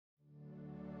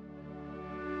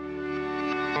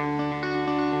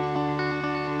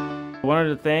One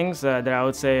of the things that I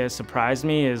would say has surprised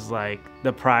me is like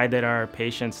the pride that our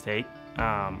patients take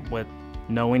with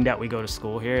knowing that we go to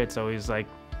school here. It's always like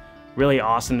really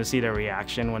awesome to see their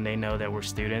reaction when they know that we're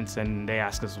students and they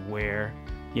ask us where,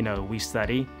 we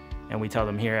study, and we tell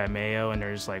them here at Mayo, and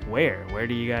they're just like, where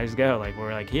do you guys go? Like,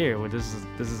 we're like, here. Well, this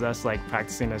is us like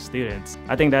practicing as students.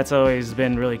 I think that's always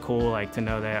been really cool, like to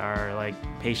know that our like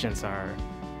patients are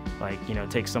like,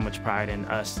 take so much pride in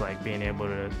us like being able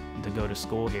to go to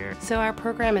school here. So our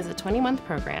program is a 20-month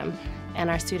program, and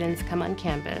our students come on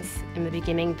campus. In the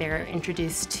beginning, they're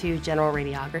introduced to general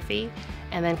radiography,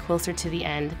 and then closer to the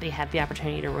end, they have the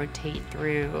opportunity to rotate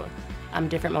through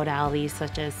different modalities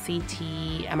such as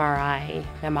CT, MRI,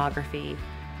 mammography,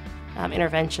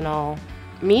 interventional.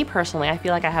 Me personally, I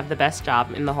feel like I have the best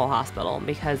job in the whole hospital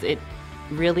because it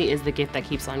really is the gift that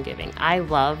keeps on giving. I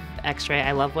love X-ray,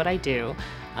 I love what I do,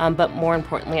 but more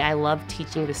importantly, I love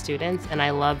teaching the students, and I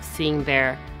love seeing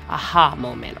their aha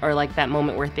moment, or like that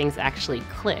moment where things actually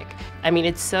click. I mean,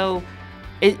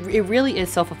 it really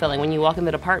is so fulfilling when you walk in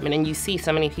the department and you see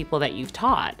so many people that you've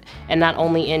taught, and not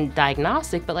only in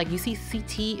diagnostic, but like you see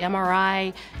CT,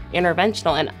 MRI,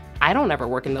 interventional, and I don't ever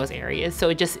work in those areas, so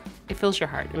it fills your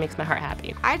heart. It makes my heart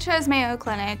happy. I chose Mayo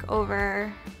Clinic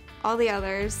over all the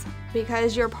others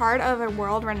because you're part of a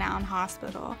world-renowned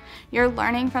hospital. You're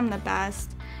learning from the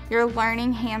best, you're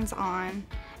learning hands-on,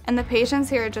 and the patients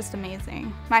here are just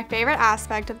amazing. My favorite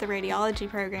aspect of the radiology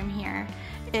program here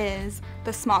is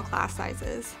the small class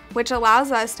sizes, which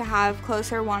allows us to have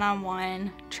closer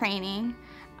one-on-one training.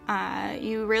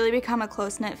 You really become a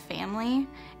close-knit family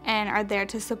and are there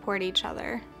to support each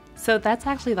other. So that's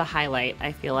actually the highlight,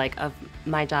 I feel like, of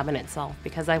my job in itself,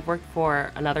 because I've worked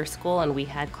for another school and we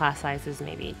had class sizes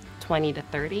maybe 20 to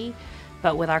 30,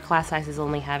 but with our class sizes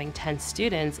only having 10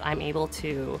 students, I'm able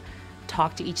to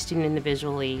talk to each student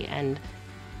individually and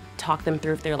talk them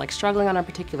through if they're like struggling on a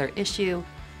particular issue.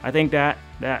 I think that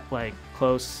like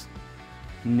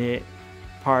close-knit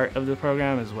part of the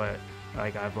program is what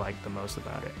like I've liked the most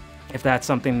about it. If that's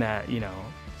something that,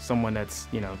 someone that's,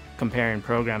 comparing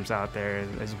programs out there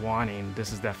is wanting,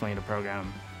 this is definitely the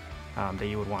program that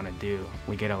you would want to do.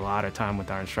 We get a lot of time with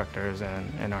our instructors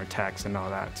and our techs and all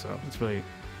that, so it's really,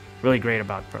 really great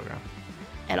about the program.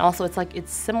 And also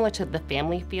it's similar to the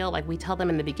family feel. Like we tell them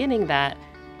in the beginning that,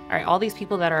 all right, all these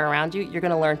people that are around you, you're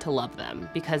gonna learn to love them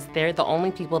because they're the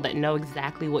only people that know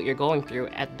exactly what you're going through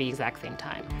at the exact same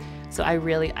time. So I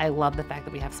love the fact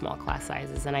that we have small class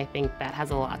sizes, and I think that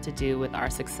has a lot to do with our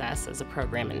success as a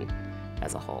program and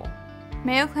as a whole.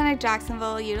 Mayo Clinic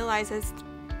Jacksonville utilizes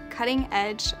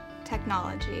cutting-edge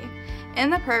technology. In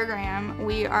the program,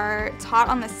 we are taught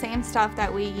on the same stuff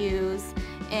that we use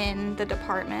in the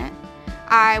department.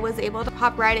 I was able to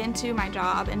hop right into my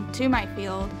job and to my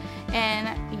field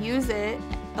and use it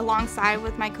alongside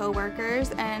with my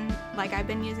coworkers, and like I've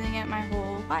been using it my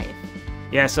whole life.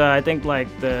 Yeah, so I think like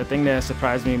the thing that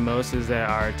surprised me most is that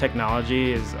our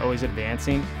technology is always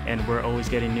advancing and we're always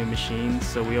getting new machines,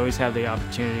 so we always have the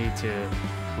opportunity to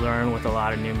learn with a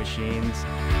lot of new machines.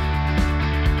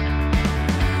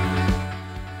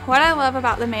 What I love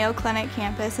about the Mayo Clinic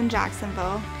campus in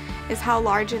Jacksonville is how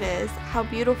large it is, how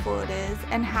beautiful it is,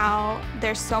 and how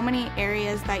there's so many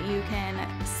areas that you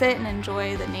can sit and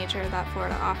enjoy the nature that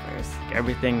Florida offers.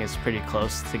 Everything is pretty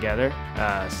close together,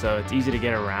 so it's easy to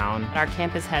get around. Our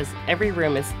campus every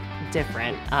room is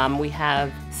different. We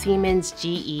have Siemens,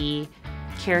 GE,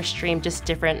 Carestream, just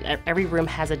different. Every room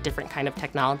has a different kind of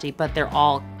technology, but they're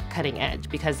all cutting edge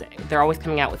because they're always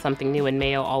coming out with something new, and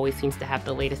Mayo always seems to have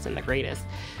the latest and the greatest.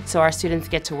 So our students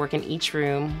get to work in each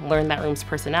room, learn that room's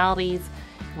personalities,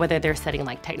 whether they're setting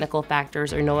like technical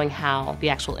factors or knowing how the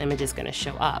actual image is going to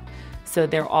show up. So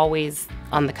they're always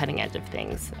on the cutting edge of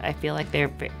things. I feel like they're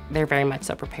very much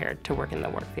so prepared to work in the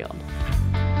work field.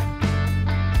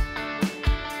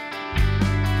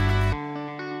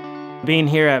 Being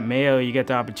here at Mayo, you get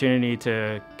the opportunity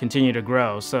to continue to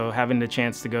grow. So having the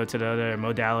chance to go to the other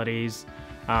modalities,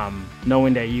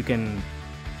 knowing that you can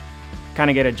kind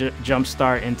of get a jump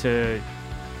start into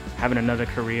having another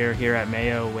career here at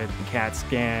Mayo with a CAT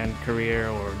scan career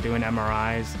or doing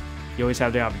MRIs, you always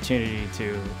have the opportunity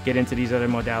to get into these other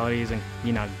modalities and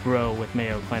grow with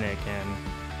Mayo Clinic, and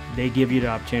they give you the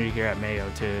opportunity here at Mayo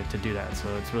to do that. So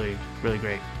it's really, really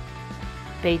great.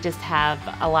 They just have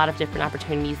a lot of different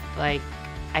opportunities. Like,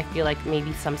 I feel like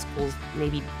maybe some schools,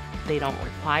 maybe they don't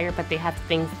require, but they have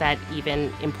things that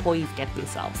even employees get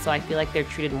themselves. So I feel like they're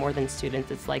treated more than students.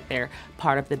 It's like they're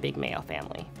part of the big Mayo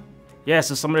family. Yeah,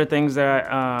 so some of the things that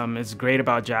is great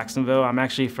about Jacksonville, I'm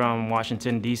actually from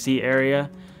Washington, D.C. area,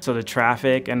 so the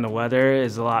traffic and the weather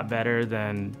is a lot better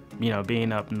than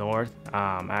being up north.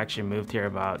 I actually moved here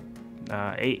about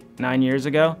 8-9 years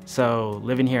ago. So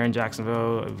living here in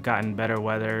Jacksonville, we've gotten better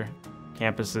weather.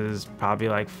 Campus is probably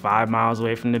like 5 miles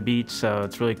away from the beach, so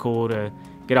it's really cool to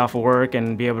get off of work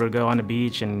and be able to go on the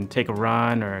beach and take a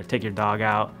run or take your dog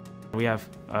out. We have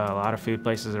a lot of food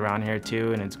places around here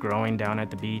too, and it's growing down at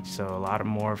the beach, so a lot of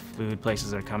more food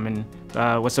places are coming.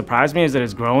 What surprised me is that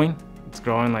it's growing. It's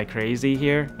growing like crazy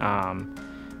here.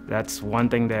 That's one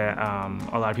thing that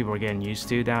a lot of people are getting used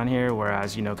to down here,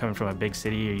 whereas, you know, coming from a big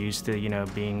city, you're used to, you know,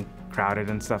 being crowded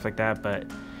and stuff like that, but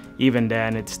even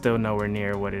then, it's still nowhere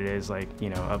near what it is like, you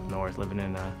know, up north, living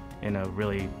in a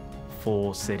really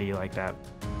full city like that.